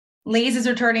Lay's is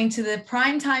returning to the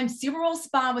primetime Super Bowl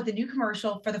spot with a new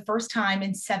commercial for the first time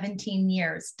in 17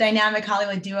 years. Dynamic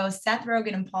Hollywood duo Seth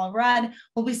Rogen and Paul Rudd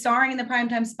will be starring in the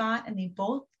primetime spot, and they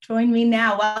both join me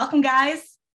now. Welcome,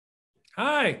 guys.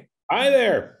 Hi. Hi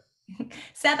there.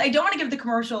 Seth, I don't want to give the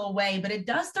commercial away, but it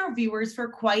does throw viewers for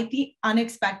quite the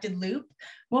unexpected loop.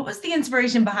 What was the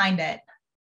inspiration behind it?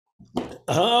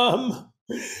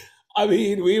 I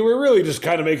mean, we were really just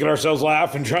kind of making ourselves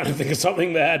laugh and trying to think of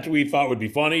something that we thought would be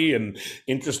funny and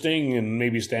interesting and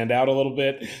maybe stand out a little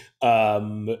bit.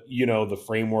 The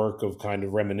framework of kind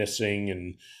of reminiscing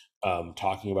and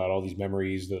talking about all these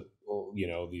memories that,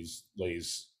 these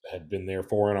Lays had been there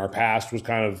for in our past was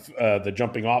kind of the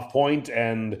jumping off point.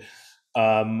 And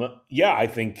I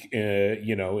think,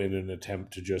 in an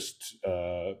attempt to just,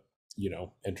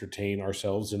 entertain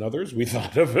ourselves and others, we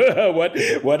thought of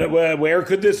where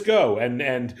could this go,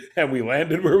 and we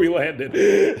landed where we landed.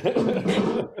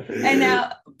 And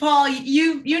now, Paul,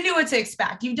 you knew what to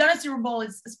expect. You've done a Super Bowl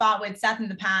spot with Seth in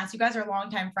the past. You guys are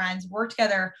longtime friends, work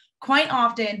together quite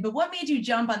often. But what made you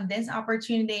jump on this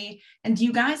opportunity? And do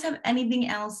you guys have anything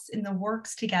else in the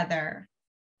works together?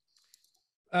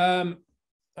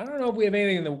 I don't know if we have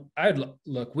anything in the. I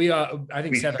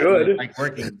think Seth should like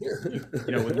working,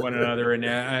 with one another, and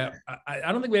I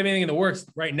don't think we have anything in the works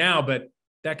right now, but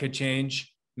that could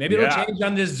change. Maybe it'll change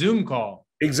on this Zoom call.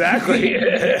 Exactly.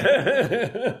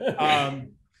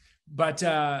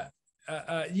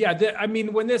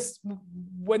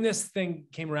 When this thing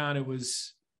came around, it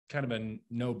was kind of a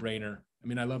no-brainer. I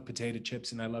mean, I love potato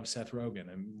chips and I love Seth Rogen.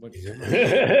 What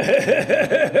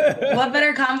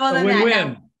better combo than win-win.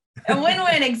 that? A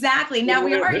win-win, exactly. Now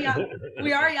we are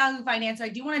Yahoo Finance, so I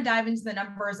do want to dive into the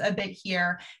numbers a bit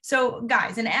here. So,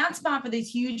 guys, an ad spot for these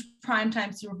huge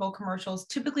primetime Super Bowl commercials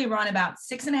typically run about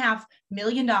 $6.5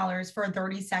 million for a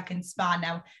 30-second spot.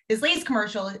 Now, this latest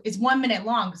commercial is 1 minute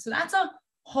long, so that's a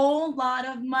whole lot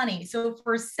of money. So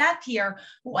for Seth here,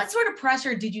 what sort of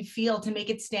pressure did you feel to make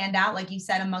it stand out, like you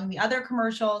said, among the other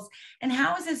commercials? And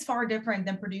how is this far different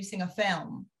than producing a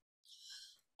film?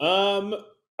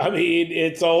 I mean,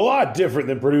 it's a lot different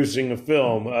than producing a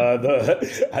film.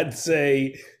 I'd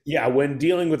say, when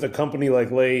dealing with a company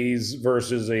like Lay's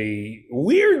versus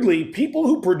weirdly, people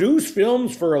who produce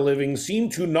films for a living seem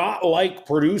to not like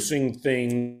producing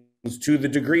things to the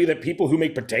degree that people who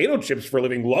make potato chips for a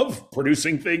living love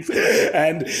producing things.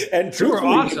 And truthfully,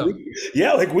 awesome.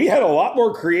 we had a lot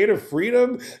more creative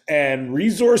freedom and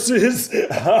resources.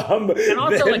 And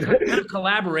also kind of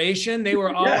collaboration. They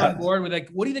were all on board with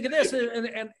what do you think of this?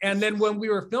 And then when we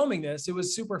were filming this, it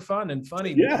was super fun and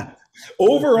funny. Yeah.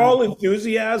 Overall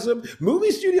enthusiasm.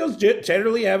 Movie studios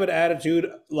generally have an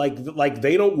attitude like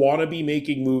they don't want to be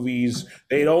making movies.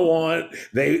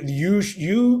 You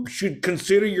should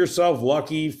consider yourself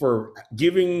lucky for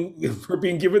being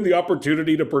given the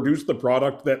opportunity to produce the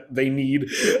product that they need.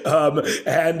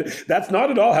 And that's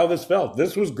not at all how this felt.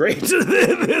 This was great.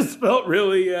 This felt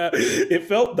really, it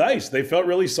felt nice. They felt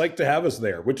really psyched to have us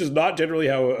there, which is not generally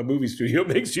how a movie studio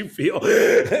makes you feel.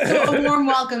 So a warm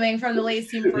welcoming from the Lays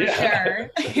team for sure.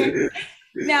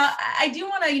 Now, I do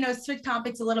want to, switch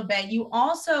topics a little bit. You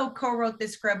also co-wrote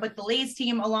this script with the Lays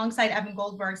team alongside Evan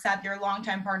Goldberg, Seth, your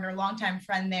longtime partner, longtime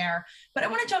friend there. But I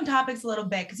want to jump topics a little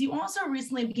bit because you also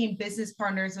recently became business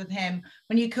partners with him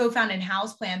when you co-founded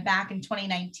Houseplant back in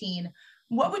 2019.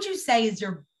 What would you say is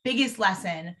your biggest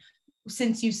lesson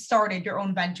since you started your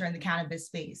own venture in the cannabis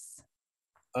space?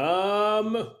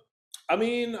 I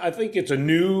mean, I think it's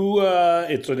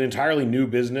it's an entirely new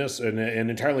business and an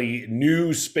entirely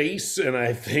new space. And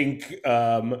I think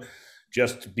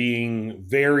just being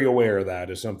very aware of that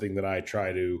is something that I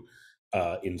try to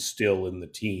instill in the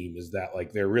team, is that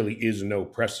there really is no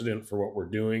precedent for what we're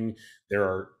doing. There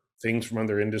are things from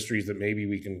other industries that maybe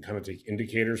we can kind of take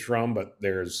indicators from, but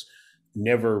there's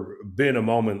never been a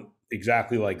moment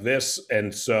exactly like this.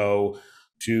 And so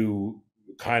to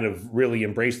kind of really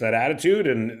embrace that attitude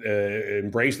and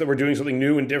embrace that we're doing something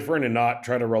new and different and not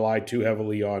try to rely too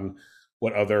heavily on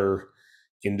what other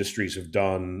industries have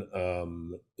done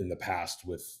in the past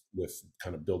with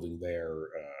kind of building their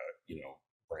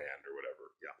brand or whatever.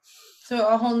 So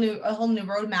a whole new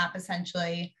roadmap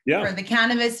essentially for the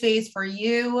cannabis space for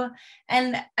you.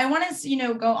 And I want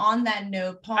to, go on that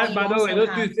note, Paul. And by the way, those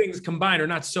two things combined are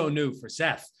not so new for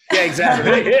Seth. Yeah,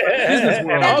 exactly.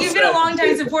 You've been a long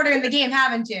time supporter in the game,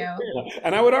 haven't you?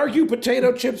 And I would argue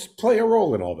potato chips play a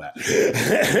role in all that.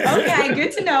 Okay,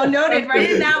 good to know. Noted.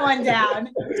 Writing that one down.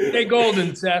 Stay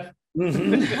golden, Seth.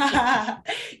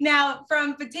 Now,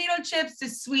 from potato chips to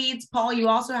sweets, Paul, you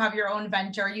also have your own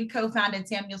venture. You co-founded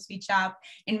Samuel's Sweet Shop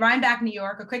in Rhinebeck, New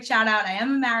York. A quick shout out. I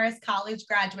am a Marist College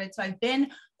graduate, so I've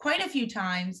been quite a few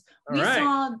times. All We right.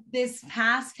 saw this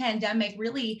past pandemic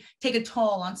really take a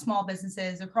toll on small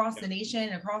businesses across the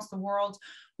nation, across the world.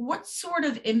 What sort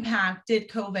of impact did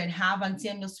COVID have on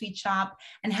Samuel's Sweet Shop,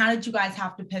 and how did you guys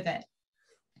have to pivot?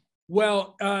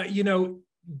 Well,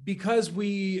 because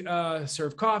we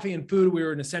serve coffee and food, we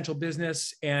were an essential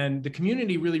business, and the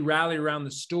community really rallied around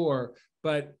the store.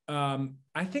 But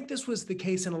I think this was the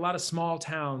case in a lot of small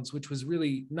towns, which was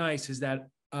really nice, is that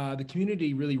the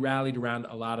community really rallied around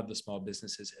a lot of the small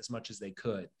businesses as much as they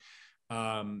could,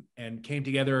 and came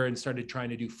together and started trying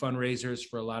to do fundraisers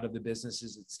for a lot of the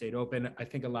businesses that stayed open. I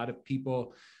think a lot of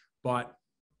people bought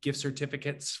gift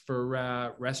certificates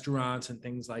for restaurants and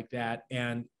things like that.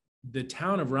 And the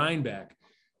town of Rhinebeck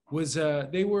was,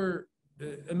 they were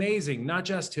amazing, not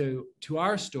just to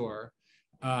our store.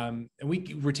 And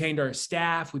we retained our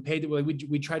staff. We paid,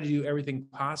 we tried to do everything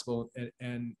possible.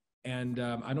 And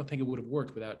I don't think it would have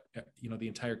worked without, the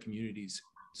entire community's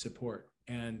support.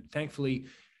 And thankfully,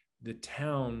 the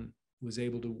town was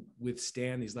able to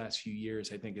withstand these last few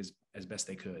years, I think, as best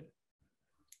they could.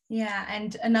 Yeah,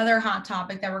 and another hot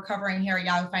topic that we're covering here at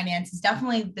Yahoo Finance is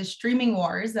definitely the streaming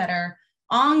wars that are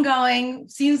ongoing,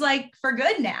 seems like for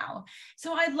good now.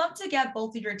 So I'd love to get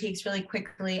both of your takes really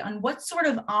quickly on what sort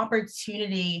of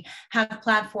opportunity have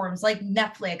platforms like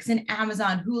Netflix and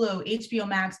Amazon, Hulu, HBO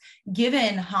Max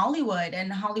given Hollywood and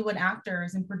Hollywood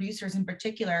actors and producers in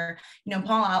particular.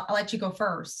 Paul, I'll let you go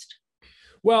first.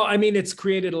 Well, I mean, it's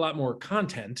created a lot more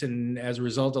content, and as a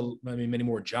result, many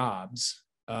more jobs.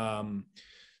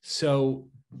 So,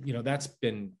 that's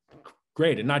been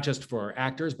great, and not just for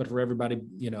actors, but for everybody,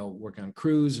 working on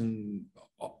crews, and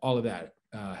all of that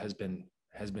has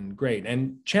been great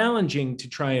and challenging to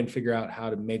try and figure out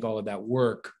how to make all of that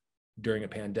work during a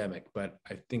pandemic. But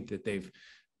I think that they've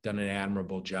done an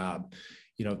admirable job.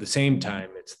 At the same time,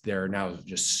 there's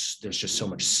just so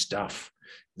much stuff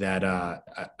that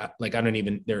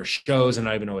there are shows and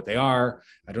I don't even know what they are.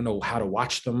 I don't know how to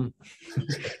watch them.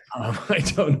 I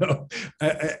don't know.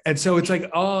 And so it's like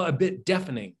all a bit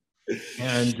deafening.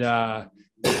 And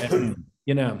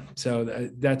so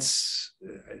that's,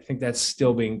 I think that's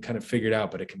still being kind of figured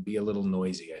out, but it can be a little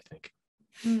noisy, I think.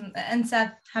 And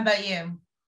Seth, how about you?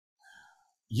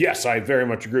 Yes, I very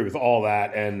much agree with all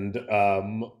that. And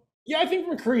I think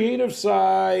from a creative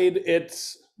side,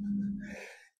 it's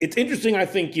interesting. I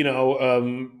think,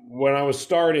 when I was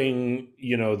starting,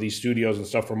 these studios and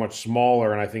stuff were much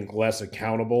smaller and I think less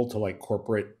accountable to like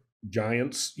corporate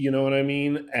giants, you know what I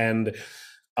mean? And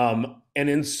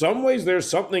in some ways there's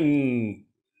something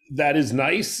that is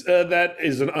nice, that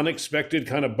is an unexpected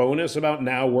kind of bonus about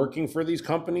now working for these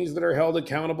companies that are held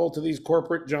accountable to these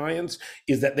corporate giants,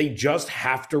 is that they just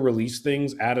have to release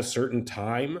things at a certain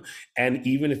time. And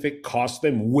even if it costs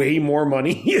them way more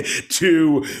money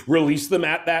to release them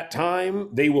at that time,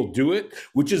 they will do it,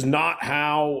 which is not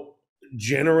how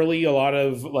generally a lot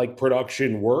of like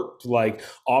production worked. Like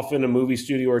often a movie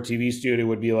studio or TV studio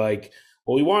would be like,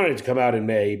 well, we wanted it to come out in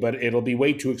May, but it'll be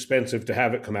way too expensive to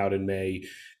have it come out in May.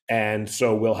 And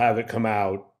so we'll have it come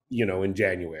out, in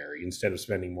January instead of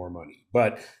spending more money.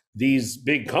 But these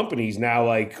big companies now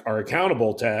are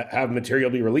accountable to have material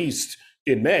be released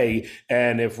in May.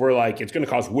 And if we're like, it's going to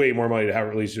cost way more money to have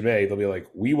it released in May, they'll be like,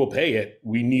 we will pay it.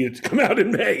 We need it to come out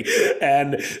in May.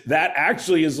 And that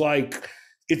actually is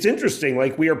it's interesting.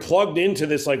 We are plugged into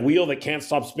this wheel that can't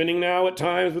stop spinning now at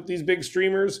times with these big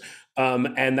streamers.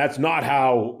 And that's not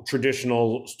how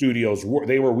traditional studios were.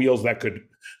 They were wheels that could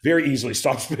very easily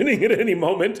stop spinning at any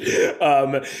moment,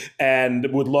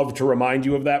 and would love to remind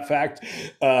you of that fact.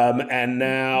 And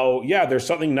now, there's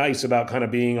something nice about kind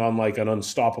of being on an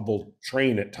unstoppable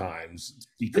train at times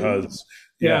because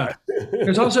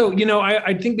there's also,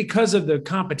 I think because of the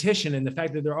competition and the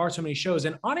fact that there are so many shows,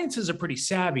 and audiences are pretty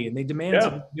savvy and they demand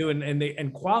something new,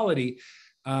 and quality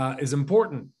is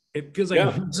important. It feels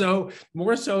like so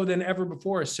more so than ever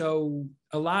before. So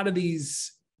a lot of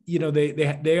these,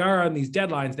 they are on these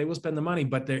deadlines. They will spend the money,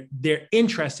 but their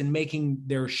interest in making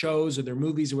their shows or their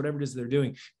movies or whatever it is they're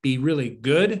doing be really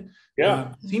good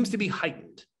seems to be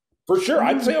heightened. For sure.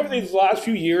 I'd say over these last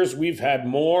few years, we've had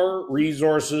more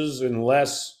resources and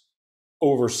less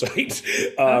oversight,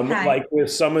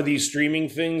 with some of these streaming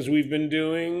things we've been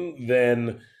doing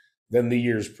than the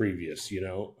years previous,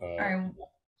 All right.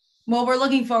 Well, we're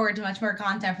looking forward to much more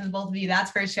content from both of you,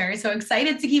 that's for sure. So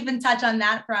excited to keep in touch on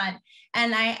that front.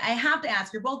 And I have to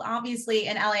ask, you're both obviously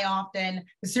in LA often.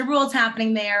 The Super Bowl is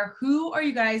happening there. Who are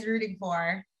you guys rooting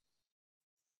for?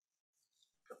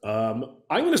 I'm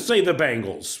going to say the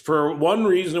Bengals for one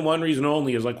reason and one reason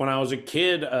only is like when I was a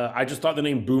kid, I just thought the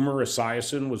name Boomer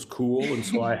Esiason was cool. And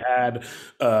so I had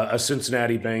a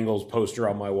Cincinnati Bengals poster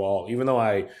on my wall, even though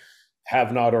I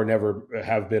have not or never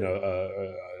have been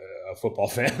a football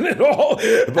fan at all.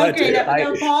 But,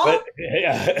 okay, Paul?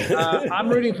 I'm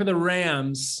rooting for the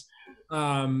Rams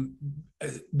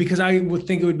because I would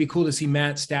think it would be cool to see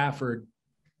Matt Stafford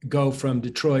go from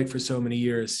Detroit for so many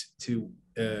years to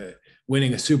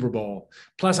winning a Super Bowl.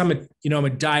 Plus, I'm a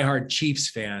diehard Chiefs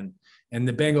fan, and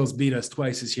the Bengals beat us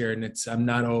twice this year, and I'm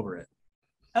not over it.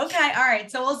 Okay, all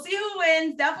right. So we'll see who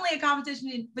wins. Definitely a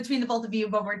competition between the both of you,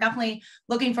 but we're definitely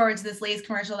looking forward to this Lay's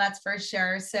commercial. That's for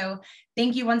sure. So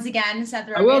thank you once again, Seth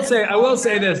Rogen. I will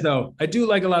say this though. I do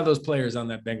like a lot of those players on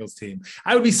that Bengals team.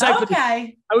 I would be psyched.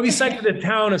 Okay. I would be psyched for the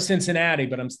town of Cincinnati,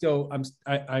 but I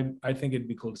think it'd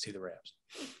be cool to see the Rams.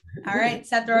 All right,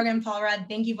 Seth Rogen, Paul Rudd.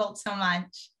 Thank you both so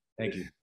much. Thank you.